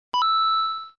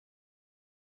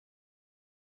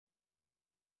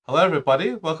Hello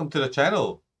everybody, welcome to the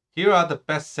channel. Here are the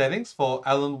best settings for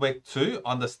Alan Wake 2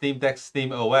 on the Steam Deck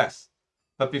SteamOS.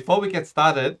 But before we get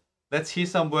started, let's hear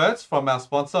some words from our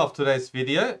sponsor of today's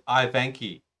video,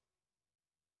 Vsync.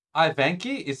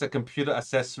 Vsync is a computer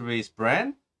accessories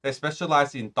brand. They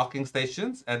specialize in docking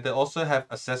stations and they also have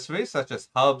accessories such as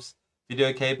hubs,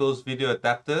 video cables, video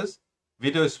adapters,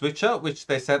 video switcher, which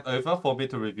they sent over for me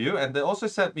to review, and they also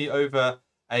sent me over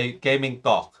a gaming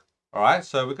dock. Alright,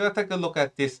 so we're going to take a look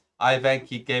at this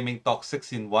Vsync Gaming Dock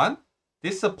 6-in-1.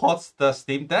 This supports the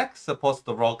Steam Deck, supports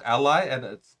the ROG Ally, and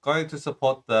it's going to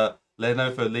support the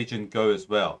Lenovo Legion Go as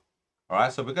well.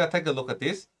 Alright, so we're going to take a look at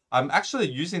this. I'm actually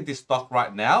using this dock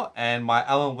right now, and my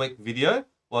Alan Wake video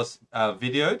was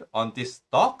videoed on this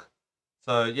dock.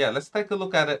 So yeah, let's take a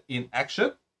look at it in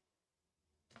action.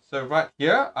 So right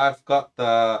here, I've got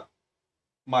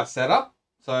my setup.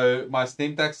 So my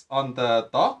Steam Deck's on the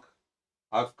dock.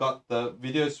 I've got the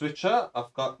video switcher,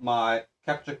 I've got my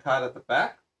capture card at the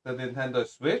back, the Nintendo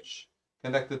Switch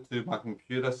connected to my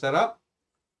computer setup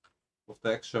with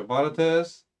the extra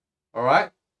monitors.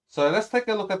 Alright, so let's take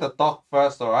a look at the dock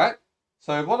first, alright?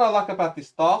 So what I like about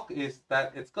this dock is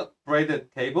that it's got braided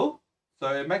cable,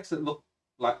 so it makes it look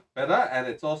like better, and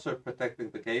it's also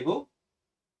protecting the cable.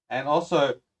 And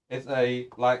also it's a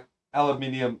like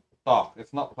aluminium dock,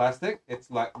 it's not plastic, it's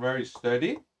like very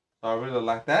sturdy, so I really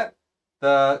like that.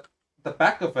 The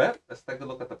back of it, let's take a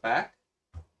look at the back.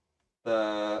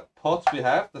 The ports we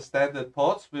have, the standard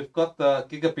ports. We've got the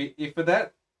gigabit Ethernet,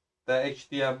 the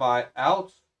HDMI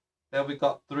out. Then we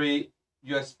got 3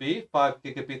 USB, 5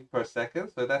 gigabit per second.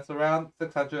 So that's around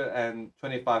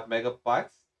 625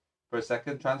 megabytes per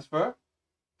second transfer.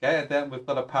 Okay, and then we've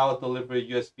got a power delivery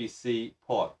USB-C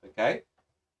port. Okay,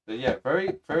 so yeah,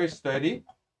 very sturdy.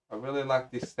 I really like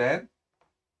this stand.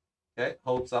 Okay,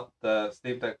 holds up the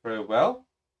Steam Deck very well.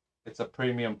 It's a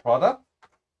premium product.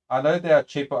 I know there are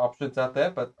cheaper options out there,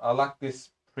 but I like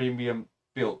this premium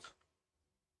build.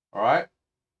 Alright,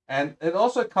 and it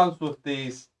also comes with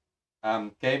these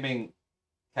gaming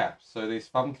caps, so these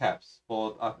thumb caps.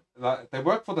 They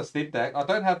work for the Steam Deck. I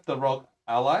don't have the ROG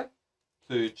Ally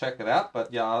to check it out,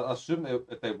 but yeah, I assume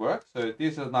they work. So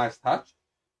these are a nice touch.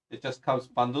 It just comes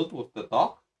bundled with the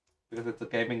dock because it's a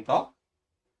gaming dock.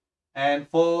 And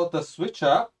for the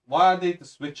switcher, why I need the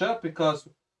switcher? Because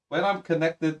when I'm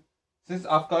connected, since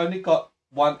I've only got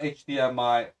one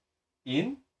HDMI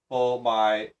in for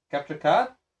my capture card,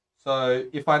 so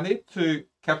if I need to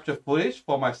capture footage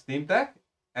for my Steam Deck,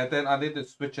 and then I need to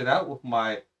switch it out with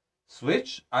my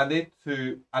Switch, I need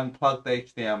to unplug the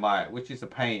HDMI, which is a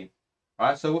pain.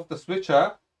 Alright, so with the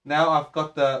switcher, now I've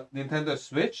got the Nintendo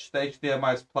Switch, the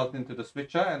HDMI is plugged into the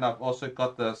switcher, and I've also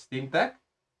got the Steam Deck.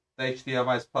 The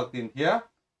HDMI is plugged in here,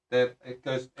 then it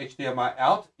goes HDMI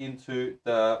out into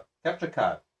the capture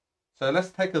card. So let's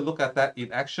take a look at that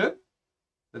in action.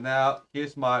 So now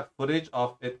here's my footage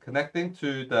of it connecting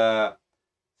to the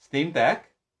Steam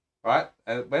Deck, right?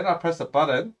 And when I press a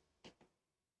button,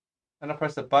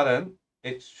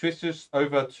 it switches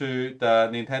over to the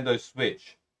Nintendo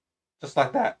Switch, just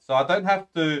like that. So I don't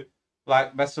have to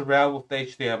like mess around with the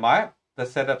HDMI. The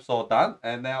setup's all done,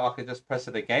 and now I can just press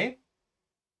it again,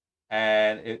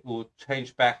 and it will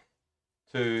change back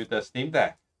to the Steam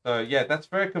Deck. So yeah, that's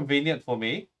very convenient for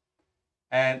me.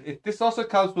 And this also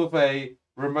comes with a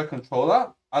remote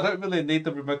controller. I don't really need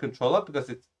the remote controller because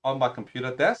it's on my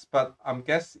computer desk, but I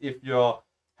guess if you're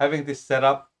having this set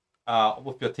up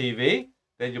with your TV,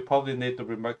 then you probably need the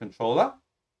remote controller.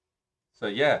 So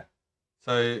yeah,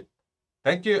 so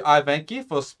thank you Vsync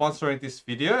for sponsoring this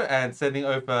video and sending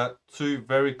over 2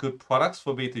 very good products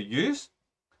for me to use.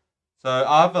 So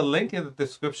I have a link in the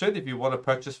description if you want to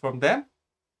purchase from them.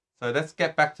 So let's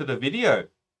get back to the video.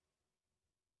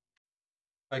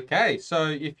 Okay, so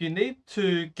if you need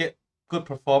to get good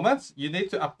performance, you need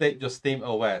to update your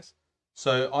SteamOS.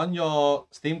 So on your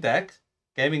Steam Deck,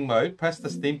 gaming mode, press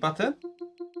the Steam button,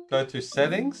 go to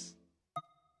Settings,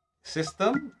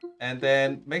 System, and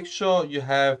then make sure you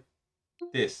have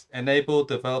this, Enable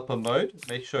Developer Mode,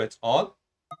 make sure it's on.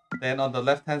 Then on the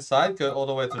left hand side, go all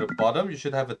the way to the bottom. You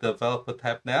should have a developer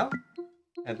tab now.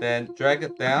 And then drag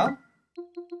it down.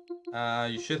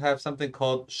 You should have something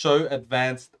called Show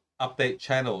Advanced Update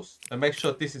Channels. So make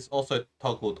sure this is also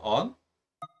toggled on.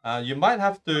 You might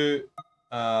have to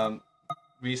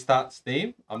restart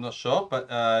Steam. I'm not sure.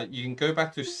 But you can go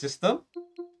back to System.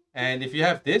 And if you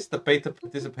have this, the beta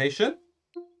participation,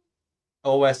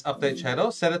 OS Update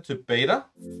Channel, set it to beta.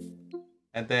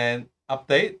 And then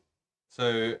update.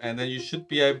 So, and then you should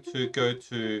be able to go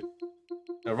to,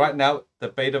 right now, the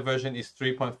beta version is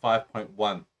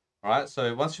 3.5.1. Alright,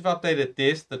 so once you've updated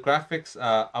this, the graphics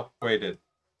are upgraded.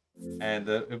 and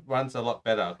it runs a lot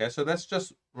better. Okay, so let's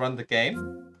just run the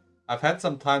game. I've had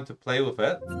some time to play with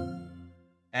it,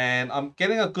 and I'm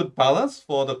getting a good balance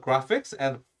for the graphics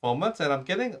and performance, and I'm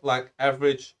getting like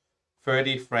average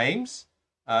 30 frames.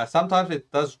 Sometimes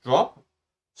it does drop.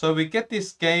 So we get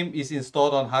this game is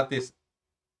installed on hard disk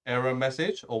error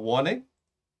message or warning.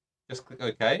 Just click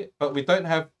OK. But we don't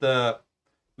have the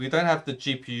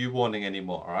GPU warning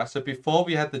anymore. All right. So before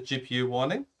we had the GPU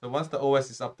warning. So once the OS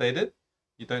is updated,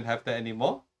 you don't have that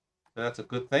anymore. So that's a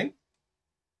good thing.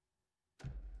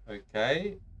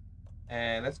 Okay.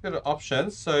 And let's go to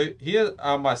options. So here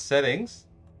are my settings.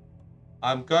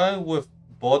 I'm going with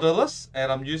Borderless,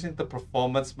 and I'm using the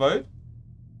performance mode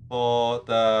for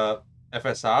the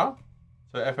FSR.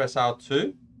 So FSR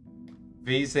 2.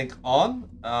 Vsync on.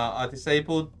 I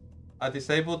disabled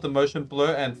the motion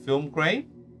blur and film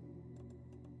grain.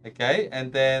 Okay,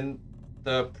 and then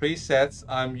the presets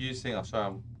I'm using. Oh, sorry,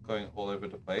 I'm going all over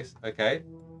the place. Okay,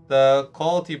 the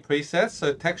quality presets.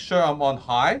 So texture I'm on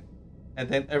high, and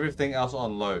then everything else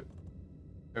on low.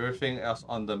 Everything else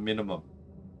on the minimum.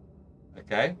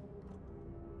 Okay.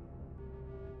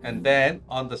 And then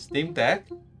on the Steam Deck,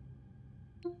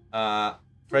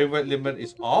 Framerate Limit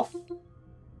is off.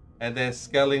 And then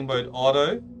scaling mode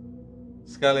auto,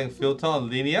 scaling filter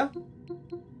on linear.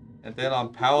 And then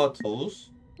on PowerTools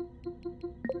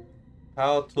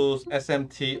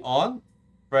SMT on,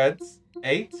 threads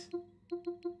 8,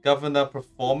 governor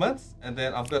performance. And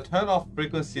then I'm going to turn off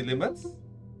frequency limits.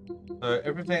 So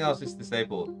everything else is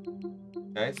disabled.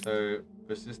 Okay, so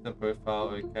persistent profile,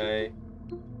 okay.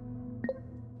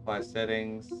 Apply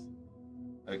settings,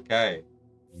 okay.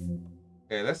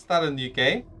 Okay, let's start a new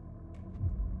game.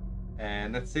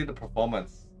 And let's see the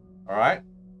performance. All right.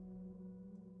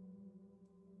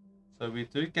 So we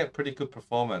do get pretty good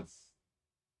performance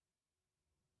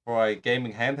for a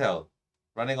gaming handheld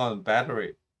running on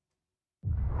battery.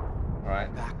 All right.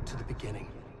 Back to the beginning.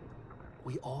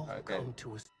 We all come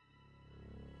to a...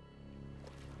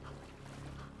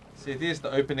 See, this is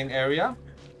the opening area.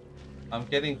 I'm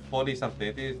getting 40 something.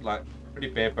 It is like pretty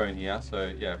bare bone here.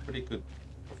 So yeah, pretty good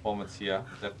performance here.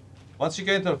 Once you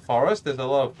go into the forest, there's a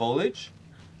lot of foliage,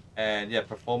 and yeah,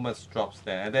 performance drops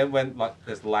there. And then when like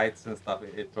there's lights and stuff,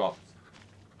 it drops.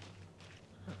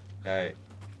 Okay,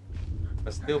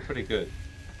 but still pretty good.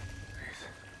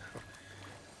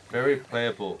 Very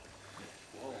playable.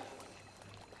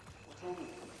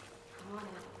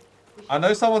 I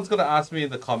know someone's gonna ask me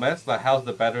in the comments like, how's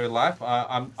the battery life?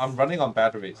 I'm running on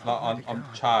batteries. Like I'm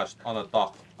charged on a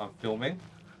dock. I'm filming,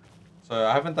 so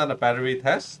I haven't done a battery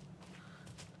test.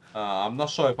 I'm not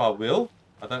sure if I will.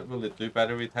 I don't really do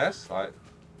battery tests, but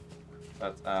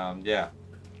yeah.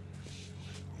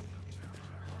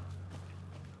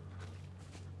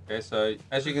 Okay, so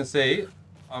as you can see,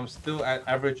 I'm still at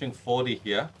averaging 40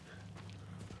 here.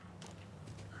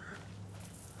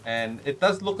 And it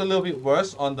does look a little bit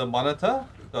worse on the monitor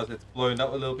because it's blown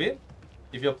up a little bit.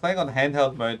 If you're playing on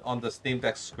handheld mode on the Steam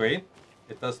Deck screen,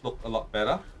 it does look a lot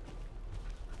better.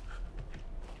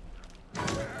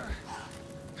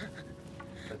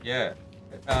 Yeah,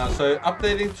 so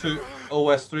updating to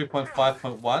OS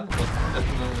 3.5.1 was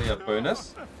definitely a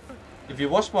bonus. If you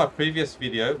watched my previous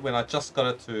video when I just got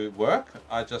it to work,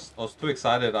 I was too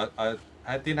excited. I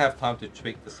didn't have time to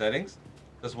tweak the settings.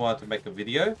 Just wanted to make a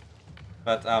video.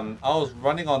 But I was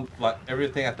running on like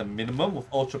everything at the minimum with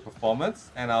ultra performance,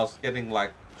 and I was getting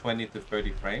like 20 to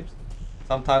 30 frames,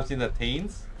 sometimes in the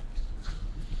teens.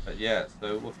 But yeah,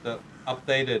 so with the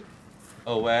updated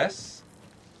OS,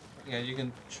 yeah, you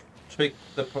can tweak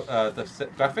the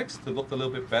graphics to look a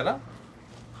little bit better,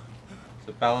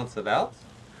 to balance it out.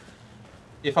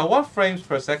 If I want frames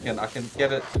per second, I can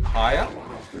get it higher,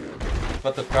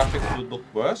 but the graphics would look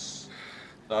worse.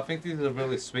 So I think this is a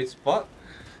really sweet spot.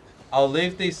 I'll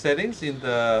leave these settings in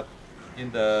the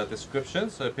description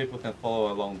so people can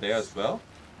follow along there as well.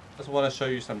 Just want to show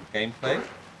you some gameplay.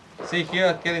 See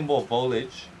here, getting more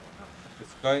voltage.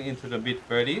 It's going into the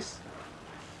mid-30s.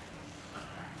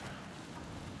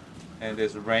 And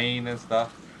there's rain and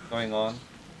stuff going on.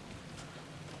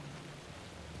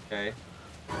 Okay.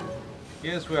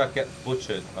 Here's where I get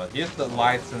butchered. But here's the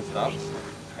lights and stuff.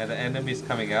 And the enemies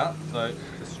coming out. So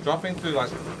it's dropping to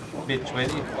like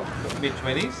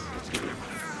mid-20s.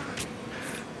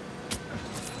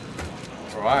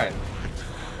 Alright.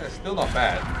 Yeah, still not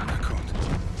bad.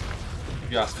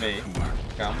 If you ask me.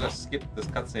 Okay, I'm gonna skip this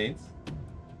cutscenes.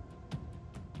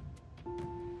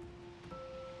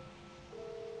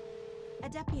 A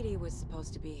deputy was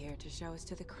supposed to be here to show us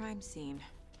to the crime scene.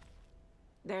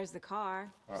 There's the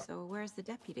car, so where's the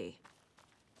deputy?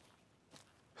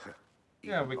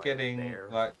 Yeah, we're getting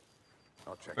like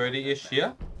 30-ish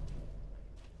here.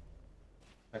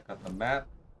 Check out the map.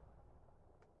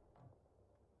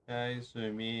 Okay,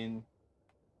 zoom in.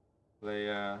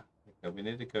 Player. Okay, we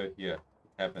need to go here.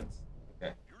 Cabins.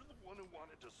 Okay.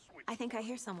 I think I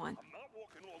hear someone.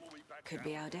 Could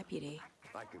be our deputy.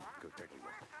 I can go take a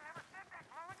look.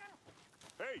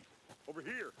 Hey, over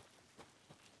here.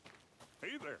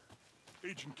 Hey there.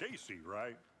 Agent Casey,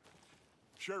 right?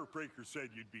 Sheriff Breaker said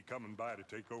you'd be coming by to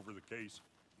take over the case.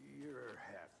 You're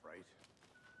half right.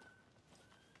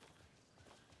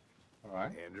 All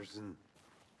right. Anderson.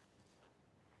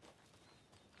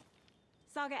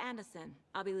 Saga Anderson.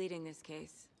 I'll be leading this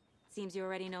case. Seems you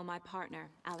already know my partner,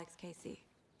 Alex Casey.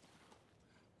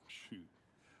 Shoot.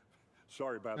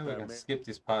 Sorry about And we that, can man. skip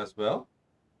this part as well.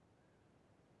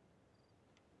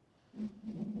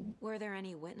 Were there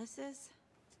any witnesses?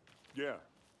 Yeah,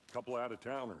 a couple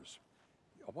out-of-towners.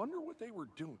 I wonder what they were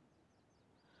doing.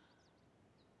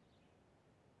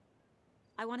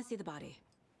 I want to see the body.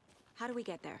 How do we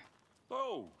get there?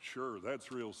 Oh, sure,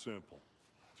 that's real simple.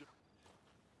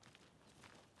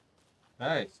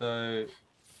 Okay, so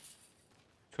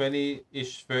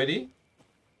 20-ish, 30.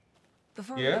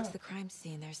 Before we Yeah. get to the crime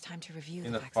scene, there's time to review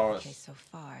In the the facts of the forest. case so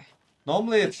far.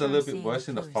 Normally Make it's sure a I'm little bit seeing worse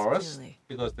the in the clues forest clearly.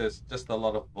 because there's just a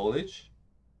lot of foliage.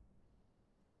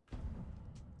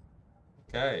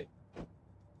 Okay.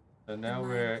 So now my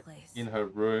we're place. in her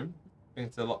room. I think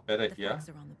it's a lot better The here. facts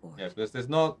are on the board. Yeah, because there's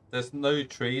no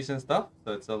trees and stuff,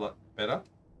 so it's a lot better.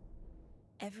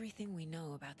 Everything we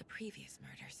know about the previous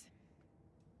murders.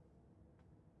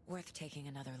 Worth taking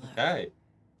another look. Okay.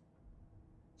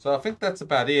 So I think that's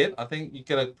about it. I think you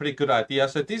get a pretty good idea.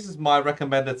 So this is my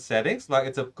recommended settings. Like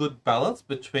it's a good balance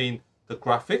between the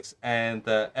graphics and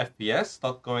the FPS,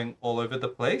 not going all over the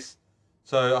place.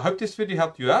 So I hope this video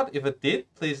helped you out. If it did,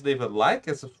 please leave a like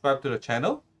and subscribe to the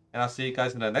channel. And I'll see you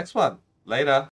guys in the next one. Later.